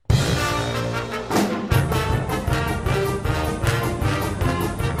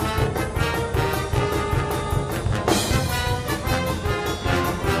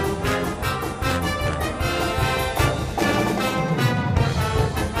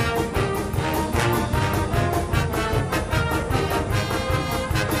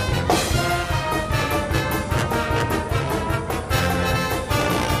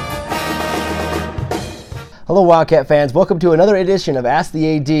Hello, Wildcat fans. Welcome to another edition of Ask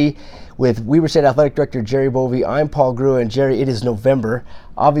the AD with Weber State Athletic Director Jerry Bovee. I'm Paul Grua, and Jerry, it is November.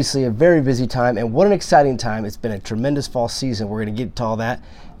 Obviously a very busy time, and what an exciting time. It's been a tremendous fall season. We're going to get to all that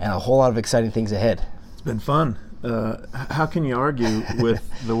and a whole lot of exciting things ahead. It's been fun. How can you argue with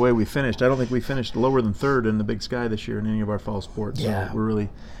the way we finished? I don't think we finished lower than third in the Big Sky this year in any of our fall sports. Yeah. So we're really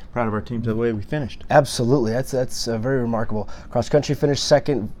proud of our team to the way we finished. Absolutely. That's very remarkable. Cross country finished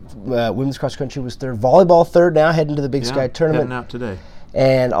second. Women's cross country was third. Volleyball third now, heading to the Big Sky tournament. Heading out today.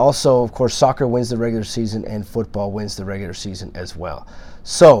 And also, of course, soccer wins the regular season and football wins the regular season as well.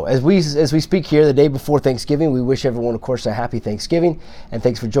 So, as we speak here, the day before Thanksgiving, we wish everyone, of course, a happy Thanksgiving. And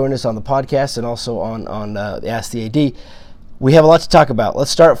thanks for joining us on the podcast and also on Ask the AD. We have a lot to talk about.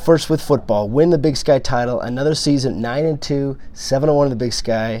 Let's start first with football. Win the Big Sky title. Another season, 9-2, 7-1 in the Big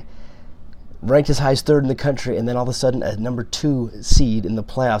Sky. Ranked as high as third in the country, and then all of a sudden a number 2 seed in the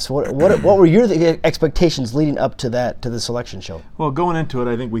playoffs. What were your expectations leading up to the selection show? Well, going into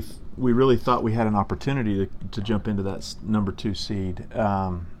it, I think we really thought we had an opportunity to jump into that number 2 seed,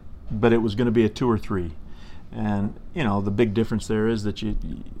 but it was going to be a 2 or 3. And the big difference there is that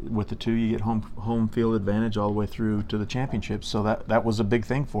with the 2 you get home field advantage all the way through to the championship. So that was a big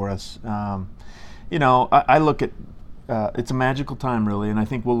thing for us. I look at it's a magical time, really, and I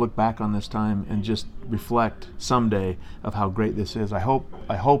think we'll look back on this time and just reflect someday of how great this is. I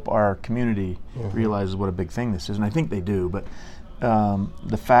hope our community realizes what a big thing this is, and I think they do. But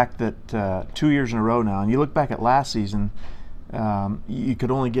the fact that 2 years in a row now, and you look back at last season, you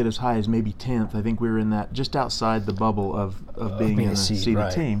could only get as high as maybe 10th. I think we were in that just outside the bubble of being in a seeded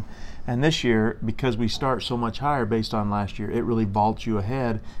right. team. And this year, because we start so much higher based on last year, it really vaults you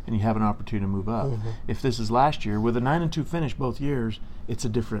ahead, and you have an opportunity to move up. If this is last year, with a 9-2 finish both years, it's a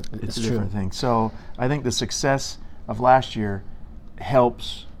different thing. So I think the success of last year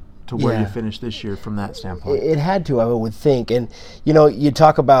helps to where you finish this year from that standpoint. It had to, I would think. And you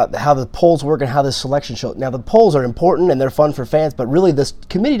talk about how the polls work and how the selection show. Now the polls are important and they're fun for fans, but really this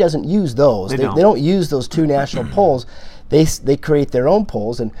committee doesn't use those. They don't use those 2 national polls. They create their own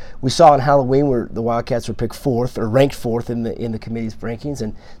polls, and we saw on Halloween where the Wildcats were picked 4th or ranked 4th in the committee's rankings,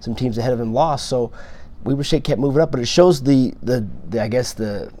 and some teams ahead of them lost. So Weber State kept moving up, but it shows the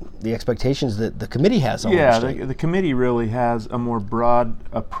expectations that the committee has on Weber State. The committee really has a more broad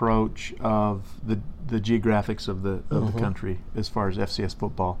approach of the geographics of the country as far as FCS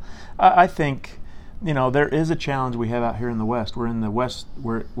football. I think there is a challenge we have out here in the West. We're in the West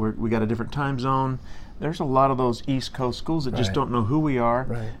where we got a different time zone. There's a lot of those East Coast schools that just don't know who we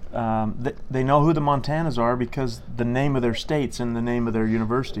are. Right. They know who the Montanas are because the name of their state's in the name of their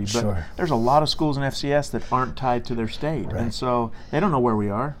university. But there's a lot of schools in FCS that aren't tied to their state. Right. And so they don't know where we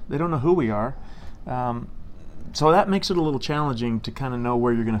are. They don't know who we are. So that makes it a little challenging to kind of know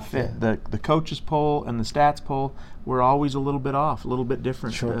where you're going to fit. Yeah. The coaches poll and the stats poll, we're always a little bit off, a little bit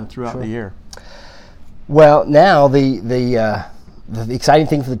different throughout the year. Well, now the exciting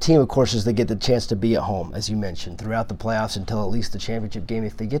thing for the team, of course, is they get the chance to be at home, as you mentioned, throughout the playoffs until at least the championship game,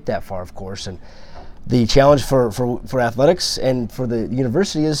 if they get that far, of course. And the challenge for athletics and for the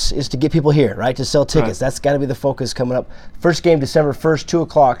university is to get people here, right, to sell tickets. That's got to be the focus coming up. First game, December 1st, 2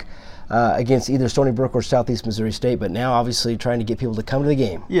 o'clock, against either Stony Brook or Southeast Missouri State. But now, obviously, trying to get people to come to the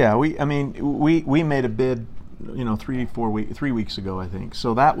game. Yeah, we made a bid 3 weeks ago, I think.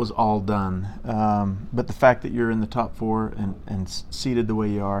 So that was all done. But the fact that you're in the top 4 and seated the way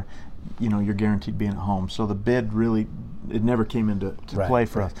you are, you're guaranteed being at home. So the bid really, it never came into play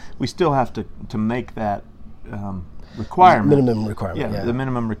for us. We still have to make that requirement. Minimum requirement. Yeah, the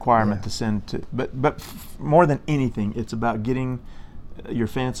minimum requirement to send to. But more than anything, it's about getting your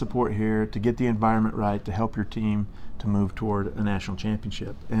fan support here, to get the environment right, to help your team to move toward a national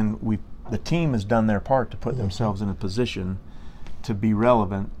championship. And the team has done their part to put themselves in a position to be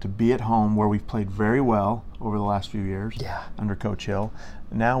relevant, to be at home where we've played very well over the last few years under Coach Hill.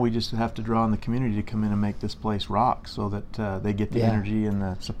 Now we just have to draw on the community to come in and make this place rock so that they get the energy and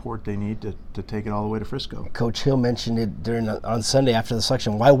the support they need to take it all the way to Frisco. Coach Hill mentioned it on Sunday after the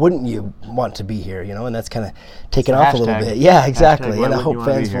selection. Why wouldn't you want to be here? And that's kind of taken off a little bit. Yeah, exactly. And I hope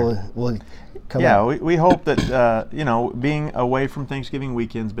fans will come out. We hope that, being away from Thanksgiving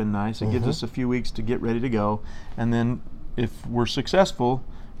weekend's been nice. It gives us a few weeks to get ready to go. And then if we're successful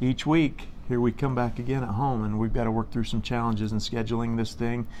each week, here we come back again at home, and we've got to work through some challenges in scheduling this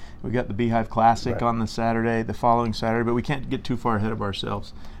thing. We got the Beehive Classic on the following Saturday, but we can't get too far ahead of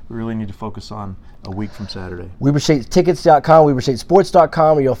ourselves. We really need to focus on a week from Saturday. WeberStateTickets.com,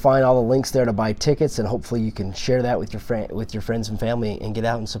 WeberStateSports.com, where you'll find all the links there to buy tickets, and hopefully you can share that with your friends and family and get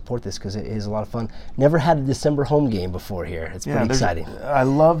out and support this, because it is a lot of fun. Never had a December home game before here. It's pretty exciting. I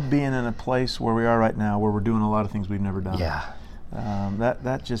love being in a place where we are right now, where we're doing a lot of things we've never done. Yeah.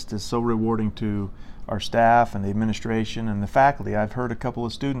 That just is so rewarding to our staff and the administration and the faculty. I've heard a couple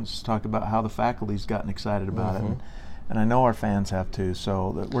of students talk about how the faculty's gotten excited about it, and I know our fans have too.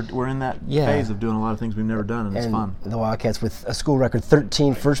 So we're in that phase of doing a lot of things we've never done, and it's fun. The Wildcats with a school record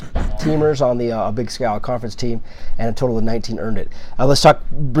 13 first-teamers on the Big Sky All-Conference team, and a total of 19 earned it. Let's talk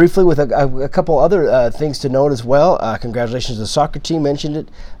briefly with a couple other things to note as well. Congratulations to the soccer team, mentioned it,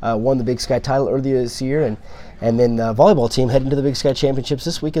 won the Big Sky title earlier this year, and then the volleyball team heading to the Big Sky Championships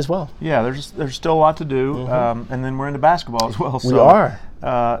this week as well. Yeah, there's still a lot to do, and then we're into basketball as well. We are.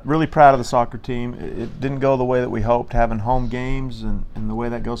 Really proud of the soccer team. It didn't go the way that we hoped, having home games and the way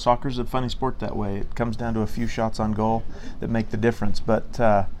that goes. Soccer's a funny sport that way. It comes down to a few shots on goal that make the difference.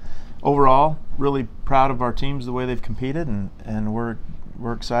 But overall, really proud of our teams, the way they've competed, and we're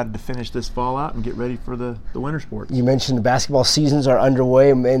excited to finish this fall out and get ready for the winter sports. You mentioned the basketball seasons are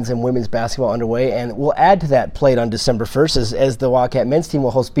underway, men's and women's basketball underway, and we'll add to that played on December 1st as the Wildcat men's team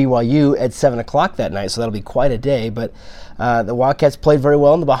will host BYU at 7 o'clock that night, so that'll be quite a day. But the Wildcats played very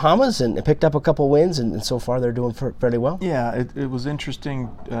well in the Bahamas and picked up a couple wins, and so far they're doing fairly well. Yeah, it was interesting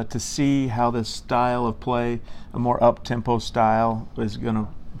to see how this style of play, a more up-tempo style, is going to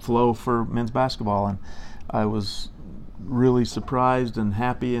flow for men's basketball, and I was really surprised and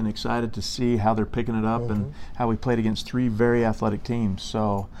happy and excited to see how they're picking it up and how we played against three very athletic teams.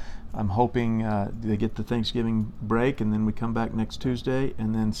 So I'm hoping they get the Thanksgiving break, and then we come back next Tuesday,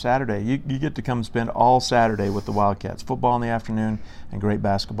 and then Saturday. You get to come spend all Saturday with the Wildcats. Football in the afternoon and great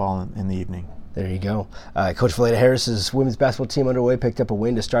basketball in the evening. There you go. Coach Valeda Harris's women's basketball team underway picked up a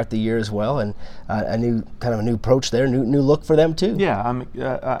win to start the year as well, and a new approach there, new look for them too. Yeah,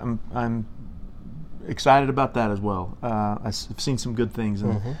 I'm excited about that as well. I've seen some good things,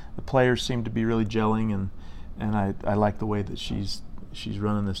 and the players seem to be really gelling, and I like the way that she's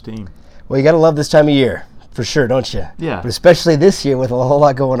running this team. Well, you got to love this time of year, for sure, don't you? Yeah. But especially this year with a whole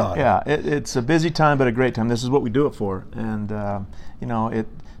lot going on. Yeah, it's a busy time, but a great time. This is what we do it for, and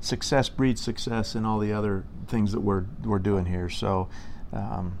success breeds success in all the other things that we're doing here. So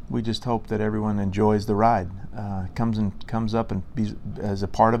we just hope that everyone enjoys the ride, comes up and be as a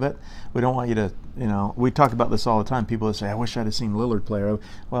part of it. We don't want you to, we talk about this all the time. People that say, I wish I'd have seen Lillard play.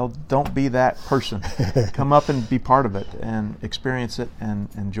 Well, don't be that person. Come up and be part of it and experience it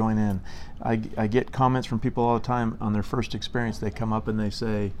and join in. I get comments from people all the time on their first experience. They come up and they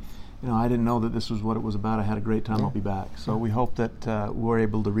say, I didn't know that this was what it was about. I had a great time. I'll be back. So we hope that we're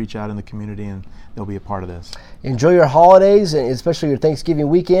able to reach out in the community and they'll be a part of this. Enjoy your holidays, and especially your Thanksgiving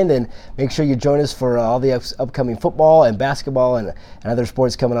weekend, and make sure you join us for all the upcoming football and basketball and other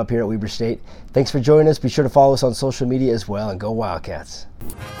sports coming up here at Weber State. Thanks for joining us. Be sure to follow us on social media as well, and go Wildcats.